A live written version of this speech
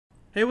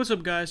Hey, what's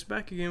up guys,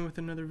 back again with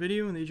another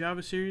video in the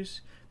Java series.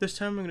 This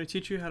time I'm going to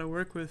teach you how to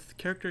work with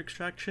character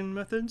extraction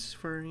methods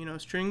for,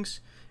 strings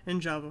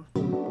in Java.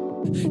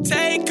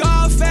 Take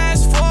off,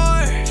 fast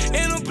forward,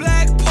 in a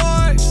black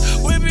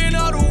Porsche, whipping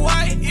all the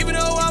white, even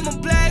though I'm a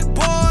black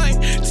boy.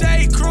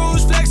 Take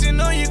cruise, flexing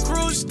on your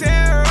cruise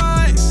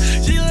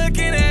steroids. She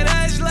looking at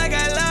us like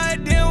I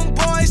like them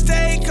boys.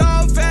 Take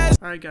off, fast.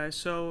 Alright guys,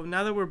 so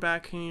now that we're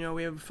back,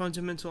 we have a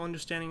fundamental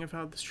understanding of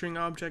how the string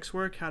objects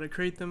work, how to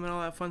create them and all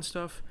that fun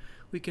stuff.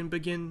 We can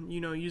begin,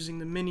 using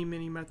the many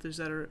methods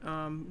that are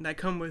that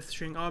come with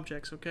string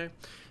objects, okay?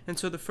 And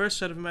so the first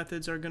set of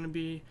methods are going to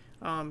be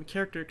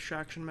character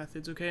extraction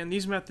methods, okay? And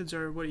these methods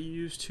are what you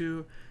use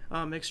to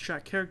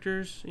extract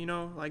characters,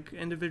 like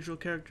individual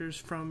characters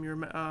from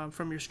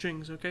your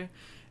strings, okay?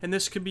 And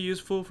this could be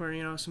useful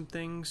for some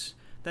things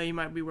that you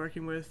might be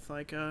working with,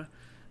 like I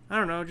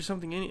don't know, just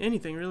something,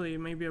 anything really.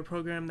 Maybe a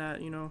program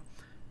that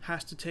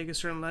has to take a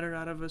certain letter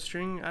out of a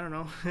string. I don't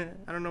know.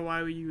 I don't know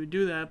why you would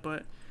do that,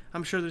 but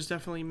I'm sure there's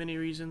definitely many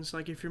reasons.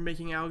 Like if you're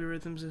making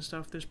algorithms and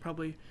stuff, there's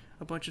probably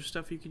a bunch of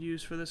stuff you could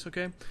use for this,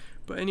 okay?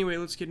 But anyway,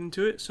 let's get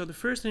into it. So the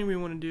first thing we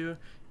want to do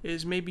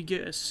is maybe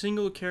get a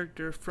single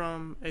character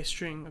from a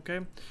string,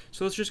 okay?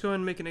 So let's just go ahead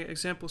and make an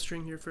example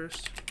string here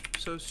first.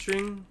 So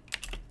string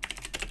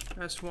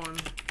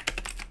S1.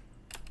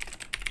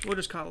 We'll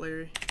just call it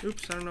Larry.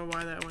 Oops, I don't know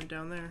why that went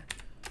down there.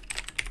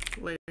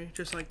 Larry,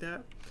 just like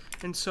that.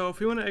 And so if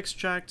we want to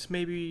extract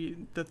maybe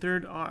the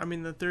third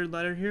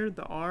letter here,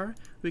 the R,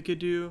 we could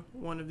do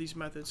one of these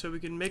methods. So we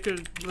can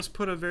let's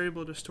put a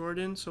variable to store it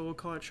in, so we'll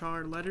call it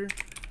char letter,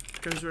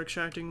 because we're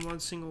extracting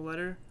one single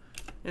letter.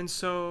 And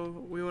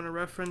so we want to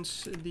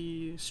reference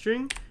the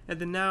string, and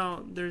then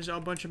now there's a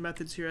bunch of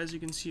methods here, as you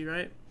can see,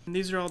 right? And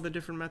these are all the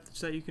different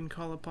methods that you can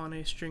call upon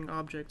a string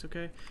object,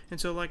 okay? And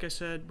so like I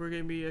said, we're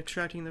going to be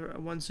extracting the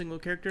one single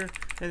character,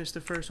 and it's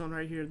the first one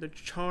right here, the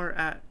char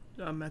at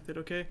method,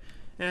 okay?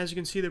 And as you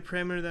can see, the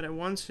parameter that it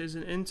wants is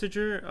an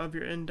integer of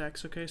your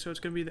index, okay? So it's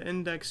going to be the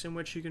index in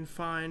which you can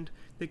find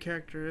the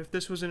character. If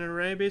this was an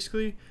array,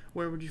 basically,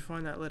 where would you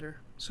find that letter?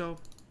 So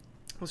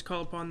let's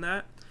call upon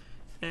that.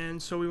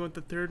 And so we want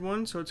the third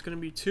one, so it's going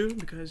to be 2,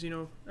 because,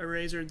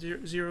 arrays are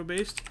 0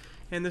 based.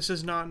 And this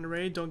is not an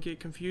array, don't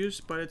get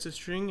confused, but it's a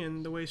string,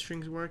 and the way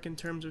strings work in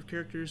terms of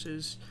characters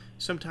is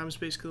sometimes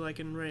basically like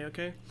an array,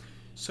 okay?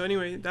 So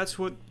anyway,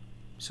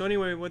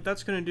 what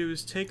that's going to do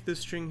is take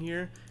this string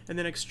here and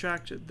then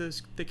extract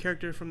the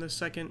character from the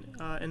second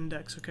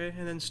index, okay?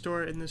 And then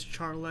store it in this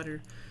char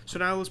letter. So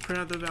now let's print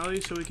out the value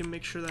so we can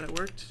make sure that it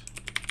worked.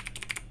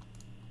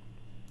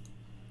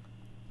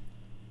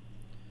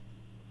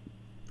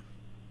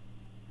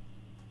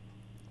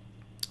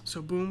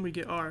 So boom, we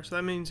get R. So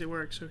that means it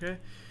works, okay?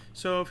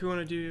 So if we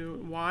want to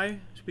do Y,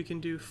 we can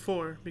do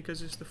 4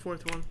 because it's the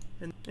fourth one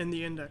in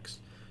the index.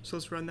 So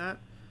let's run that.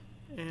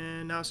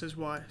 And now it says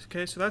Y.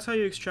 Okay, so that's how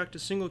you extract a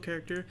single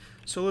character.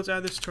 So let's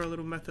add this to our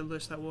little method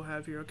list that we'll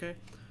have here, okay?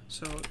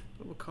 So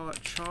we'll call it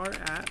char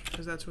at,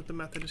 because that's what the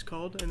method is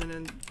called. And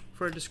then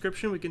for a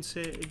description, we can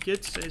say it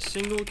gets a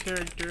single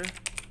character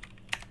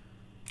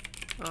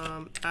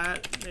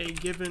at a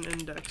given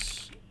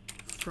index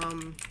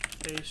from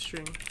a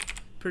string.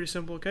 Pretty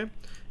simple, okay?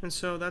 And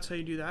so that's how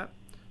you do that.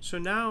 So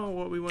now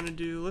what we want to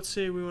do, let's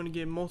say we want to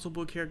get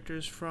multiple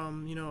characters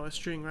from, a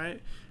string, right?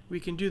 We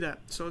can do that.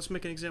 So let's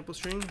make an example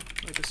string,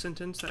 like a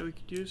sentence that we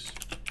could use.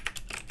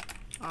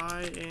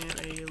 I am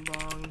a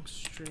long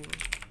string,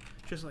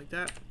 just like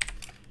that.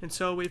 And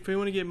so if we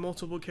want to get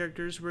multiple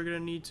characters, we're going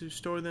to need to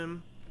store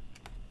them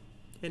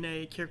in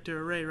a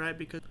character array, right?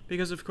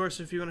 Because of course,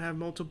 if you want to have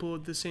multiple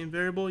of the same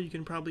variable, you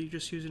can probably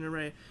just use an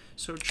array.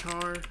 So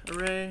char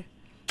array,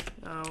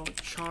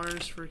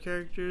 chars for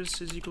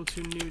characters is equal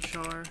to new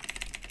char.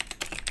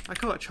 I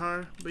call it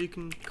char, but you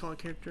can call it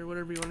character,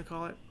 whatever you want to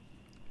call it.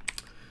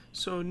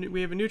 So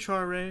we have a new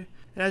char array,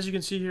 and as you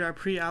can see here, I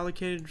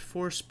pre-allocated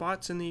 4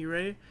 spots in the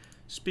array.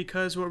 It's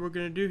because what we're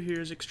going to do here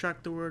is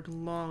extract the word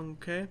long,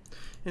 okay?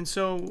 And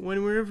so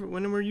when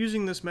we're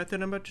using this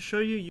method I'm about to show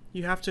you,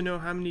 you have to know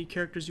how many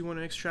characters you want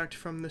to extract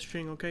from the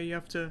string, okay? You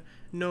have to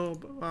know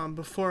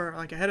before,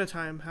 like ahead of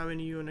time, how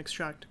many you want to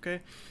extract,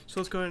 okay? So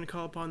let's go ahead and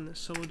call upon this.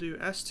 So we'll do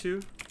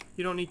s2.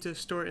 You don't need to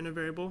store it in a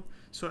variable.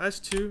 So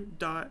s2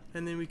 dot,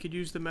 and then we could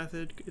use the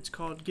method. It's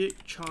called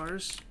get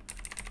chars,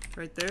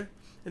 right there.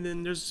 And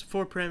then there's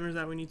 4 parameters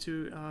that we need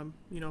to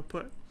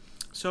put.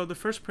 So the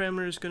first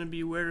parameter is going to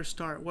be where to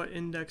start. What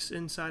index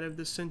inside of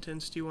this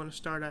sentence do you want to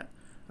start at?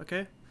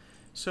 Okay.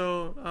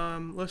 So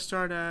let's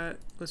start at,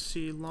 let's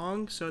see,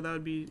 long. So that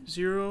would be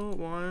 0,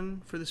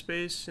 1 for the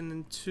space, and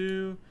then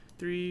 2,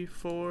 3,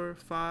 4,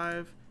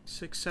 5,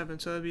 6, 7.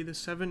 So that would be the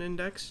 7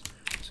 index.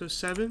 So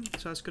 7.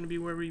 So that's going to be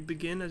where we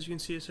begin. As you can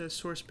see, it says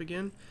source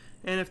begin.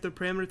 And if the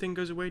parameter thing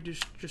goes away,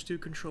 just do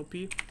Control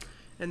P.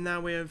 And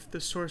now we have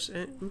the source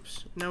end.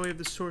 Oops. Now we have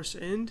the source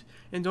end,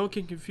 and don't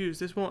get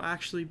confused. This won't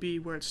actually be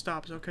where it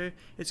stops. Okay,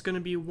 it's going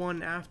to be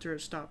 1 after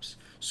it stops.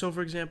 So,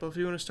 for example, if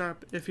you want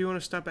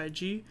to stop at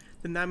G,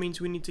 then that means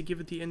we need to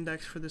give it the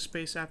index for the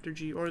space after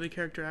G or the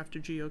character after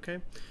G. Okay,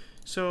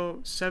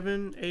 so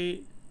 7,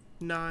 8,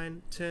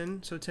 9,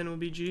 10. So 10 will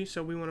be G.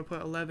 So we want to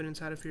put 11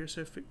 inside of here.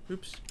 So if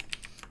oops,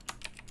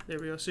 there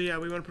we go. So yeah,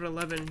 we want to put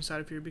 11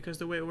 inside of here because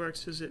the way it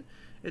works is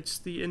it's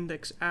the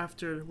index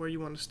after where you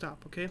want to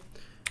stop. Okay,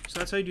 so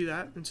that's how you do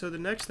that. And so the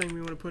next thing we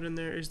want to put in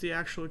there is the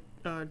actual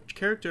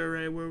character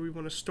array where we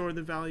want to store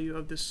the value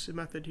of this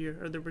method here,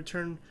 or the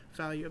return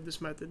value of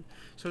this method.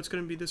 So it's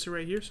going to be this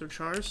array here. So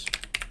chars.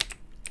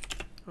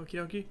 Okie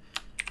dokie.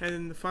 And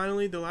then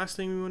finally, the last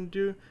thing we want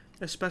to do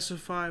is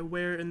specify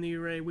where in the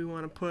array we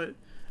want to put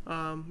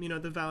you know,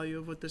 the value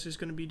of what this is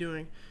going to be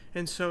doing.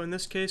 And so in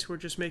this case, we're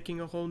just making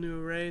a whole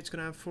new array. It's going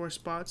to have 4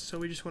 spots, so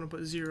we just want to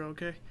put 0,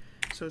 okay?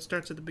 So it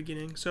starts at the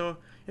beginning. So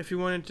if you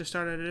wanted to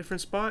start at a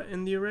different spot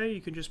in the array,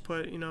 you can just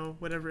put, you know,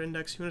 whatever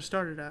index you want to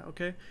start it at,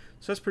 okay?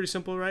 So that's pretty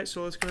simple, right?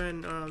 So let's go ahead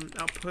and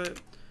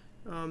output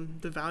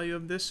the value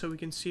of this so we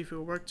can see if it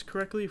worked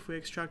correctly, if we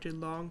extracted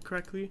long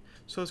correctly.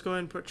 So let's go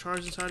ahead and put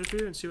chars inside of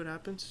here and see what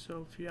happens.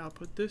 So if you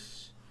output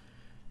this,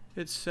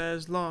 it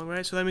says long,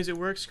 right? So that means it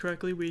works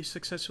correctly. We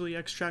successfully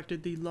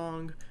extracted the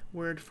long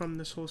word from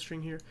this whole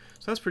string here.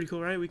 So that's pretty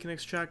cool, right? We can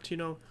extract, you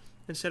know,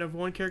 instead of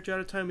one character at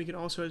a time, we can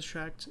also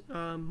extract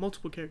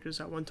multiple characters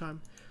at one time.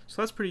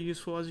 So that's pretty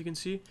useful, as you can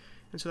see.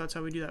 And so that's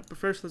how we do that. But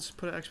first, let's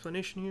put an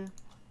explanation here.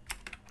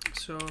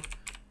 So,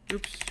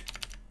 oops.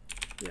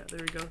 Yeah,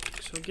 there we go.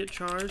 So get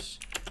chars,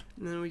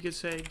 and then we could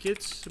say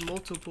gets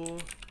multiple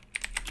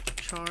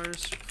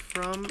chars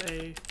from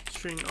a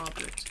string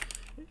object.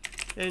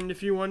 And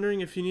if you're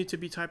wondering if you need to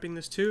be typing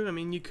this too, I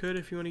mean, you could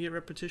if you want to get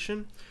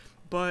repetition,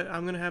 but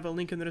I'm going to have a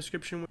link in the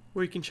description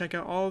where you can check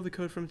out all of the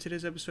code from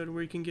today's episode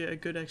where you can get a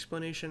good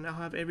explanation. I'll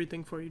have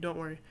everything for you, don't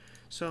worry.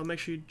 So make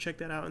sure you check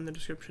that out in the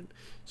description.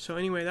 So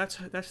anyway,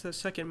 that's the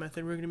second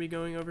method we're going to be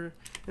going over.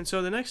 And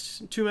so the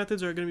next 2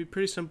 methods are going to be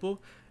pretty simple.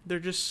 They're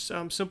just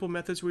simple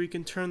methods where you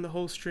can turn the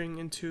whole string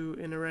into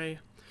an array.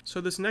 So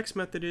this next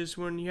method is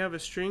when you have a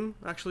string.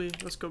 Actually,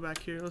 let's go back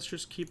here. Let's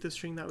just keep the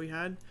string that we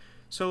had.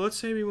 So let's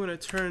say we want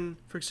to turn,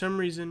 for some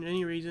reason,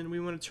 any reason, we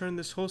want to turn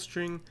this whole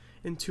string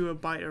into a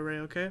byte array,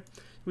 okay?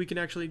 We can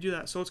actually do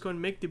that. So let's go ahead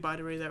and make the byte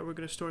array that we're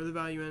going to store the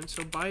value in.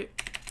 So byte,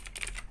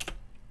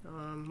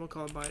 we'll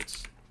call it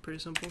bytes. Pretty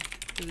simple.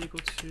 Is equal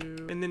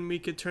to, and then we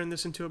could turn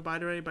this into a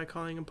byte array by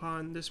calling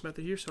upon this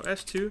method here. So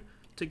s2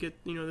 to get,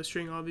 you know, the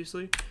string,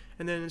 obviously.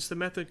 And then it's the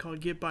method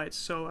called get bytes.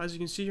 So as you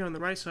can see here on the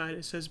right side,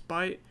 it says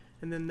byte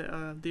and then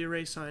the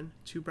array sign,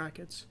 2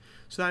 brackets.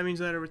 So that means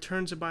that it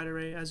returns a byte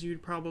array, as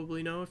you'd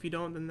probably know. If you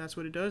don't, then that's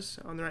what it does.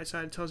 On the right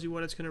side, it tells you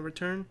what it's going to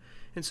return.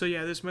 And so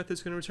yeah, this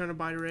method's going to return a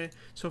byte array.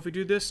 So if we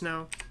do this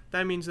now,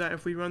 that means that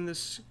if we run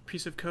this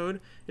piece of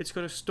code, it's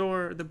going to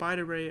store the byte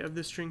array of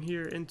this string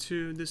here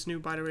into this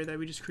new byte array that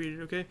we just created,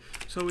 okay?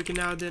 So we can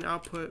now then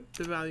output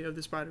the value of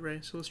this byte array.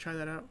 So let's try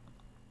that out.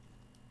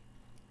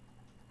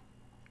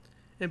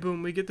 And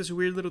boom, we get this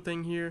weird little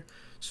thing here.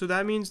 So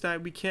that means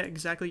that we can't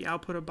exactly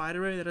output a byte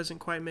array. That doesn't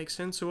quite make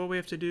sense. So what we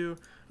have to do,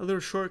 a little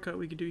shortcut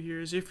we could do here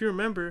is, if you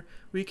remember,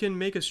 we can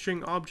make a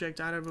string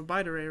object out of a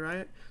byte array,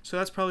 right? So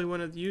that's probably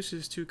one of the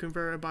uses to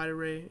convert a byte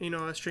array, you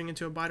know, a string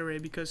into a byte array,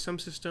 because some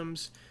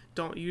systems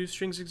don't use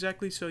strings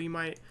exactly. So you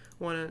might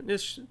want to,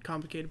 it's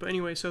complicated. But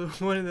anyway, so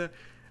one of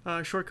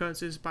the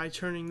shortcuts is by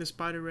turning this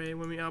byte array,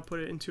 when we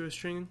output it into a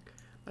string,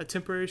 a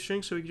temporary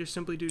string. So we can just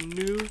simply do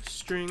new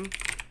string,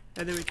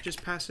 and then we can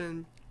just pass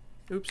in,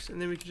 oops,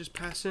 and then we can just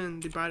pass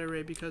in the byte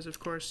array, because of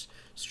course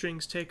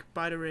strings take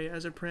byte array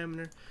as a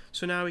parameter.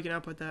 So now we can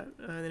output that,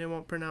 and then it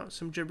won't print out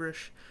some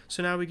gibberish.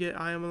 So now we get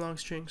I am a long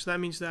string. So that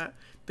means that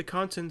the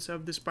contents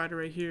of this byte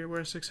array here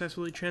were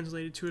successfully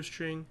translated to a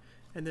string,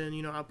 and then,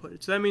 you know,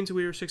 output. So that means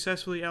we were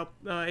successfully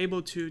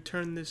able to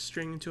turn this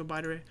string into a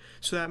byte array.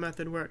 So that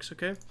method works,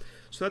 okay?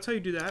 So that's how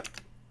you do that.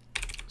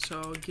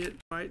 So get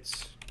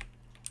bytes,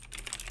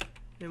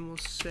 and we'll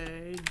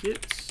say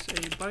get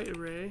a byte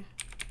array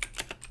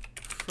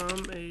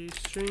from a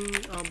string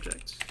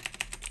object.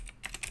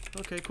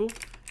 Okay, cool.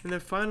 And then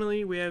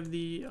finally we have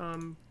the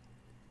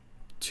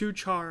to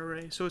char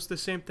array. So it's the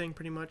same thing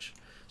pretty much.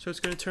 So it's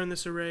going to turn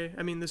this array,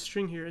 I mean this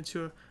string here,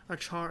 into a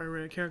char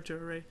array, a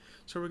character array.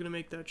 So we're going to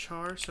make that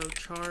char. So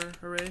char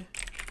array.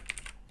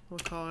 We'll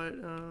call it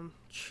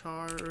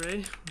char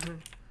array.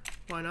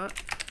 Why not?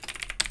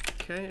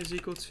 Okay, is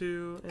equal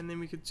to, and then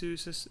we could do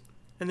this,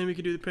 and then we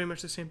could do pretty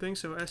much the same thing.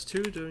 So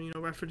s2 to, you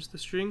know, reference the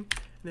string,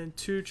 and then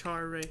to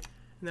char array,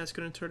 and that's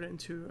going to turn it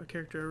into a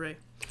character array.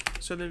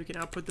 So then we can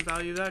output the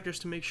value of that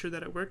just to make sure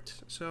that it worked.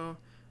 So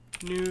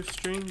new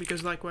string,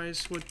 because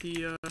likewise with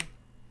the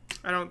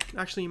I don't,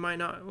 actually you might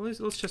not, well,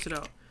 let's test it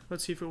out.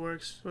 Let's see if it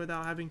works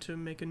without having to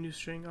make a new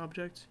string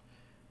object.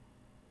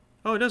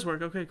 Oh, it does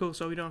work. Okay, cool.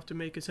 So we don't have to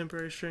make a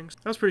temporary string.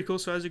 That's pretty cool.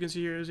 So as you can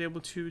see here, I was able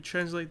to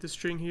translate the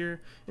string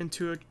here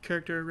into a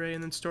character array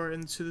and then store it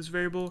into this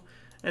variable.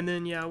 And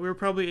then yeah, we were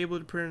probably able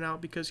to print it out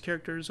because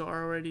characters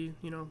are already,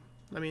 you know,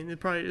 I mean,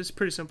 it's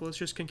pretty simple. It's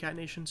just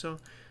concatenation. So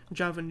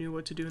Java knew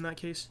what to do in that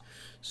case.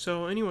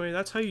 So anyway,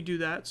 that's how you do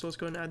that. So let's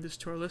go ahead and add this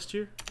to our list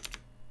here.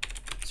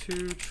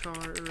 To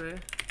char array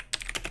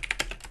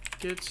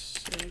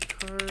gets a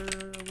char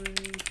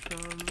array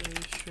from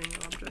a string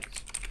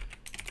object.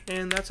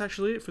 And that's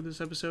actually it for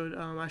this episode.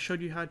 I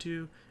showed you how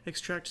to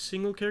extract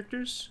single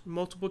characters,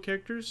 multiple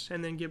characters,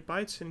 and then get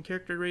bytes and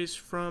character arrays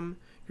from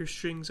your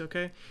strings,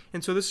 okay?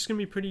 And so this is going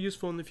to be pretty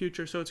useful in the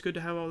future, so it's good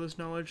to have all this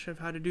knowledge of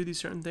how to do these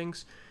certain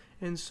things.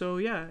 And so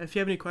yeah, if you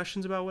have any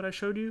questions about what I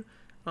showed you,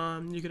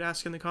 you could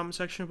ask in the comment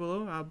section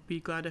below. I'll be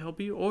glad to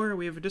help you. Or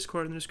we have a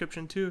Discord in the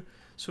description too,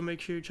 so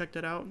make sure you check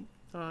that out.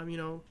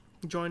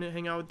 Join it,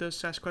 hang out with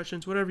us, ask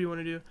questions, whatever you want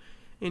to do.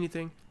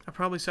 Anything. I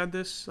probably said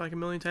this like a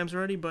million times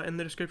already, but in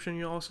the description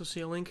you'll also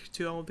see a link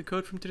to all of the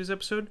code from today's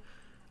episode.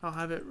 I'll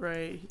have it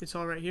it's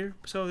all right here.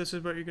 So this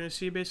is what you're going to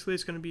see. Basically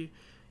it's going to be,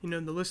 the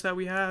list that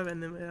we have,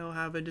 and then it'll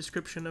have a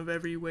description of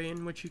every way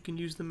in which you can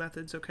use the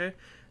methods, okay?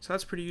 So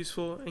that's pretty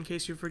useful in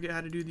case you forget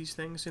how to do these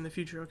things in the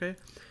future, okay?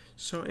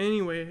 So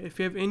anyway, if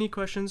you have any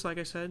questions, like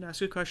I said,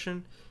 ask a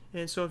question.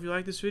 And so if you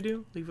like this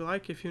video, leave a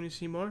like. If you want to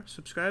see more,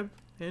 subscribe,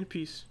 and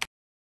peace.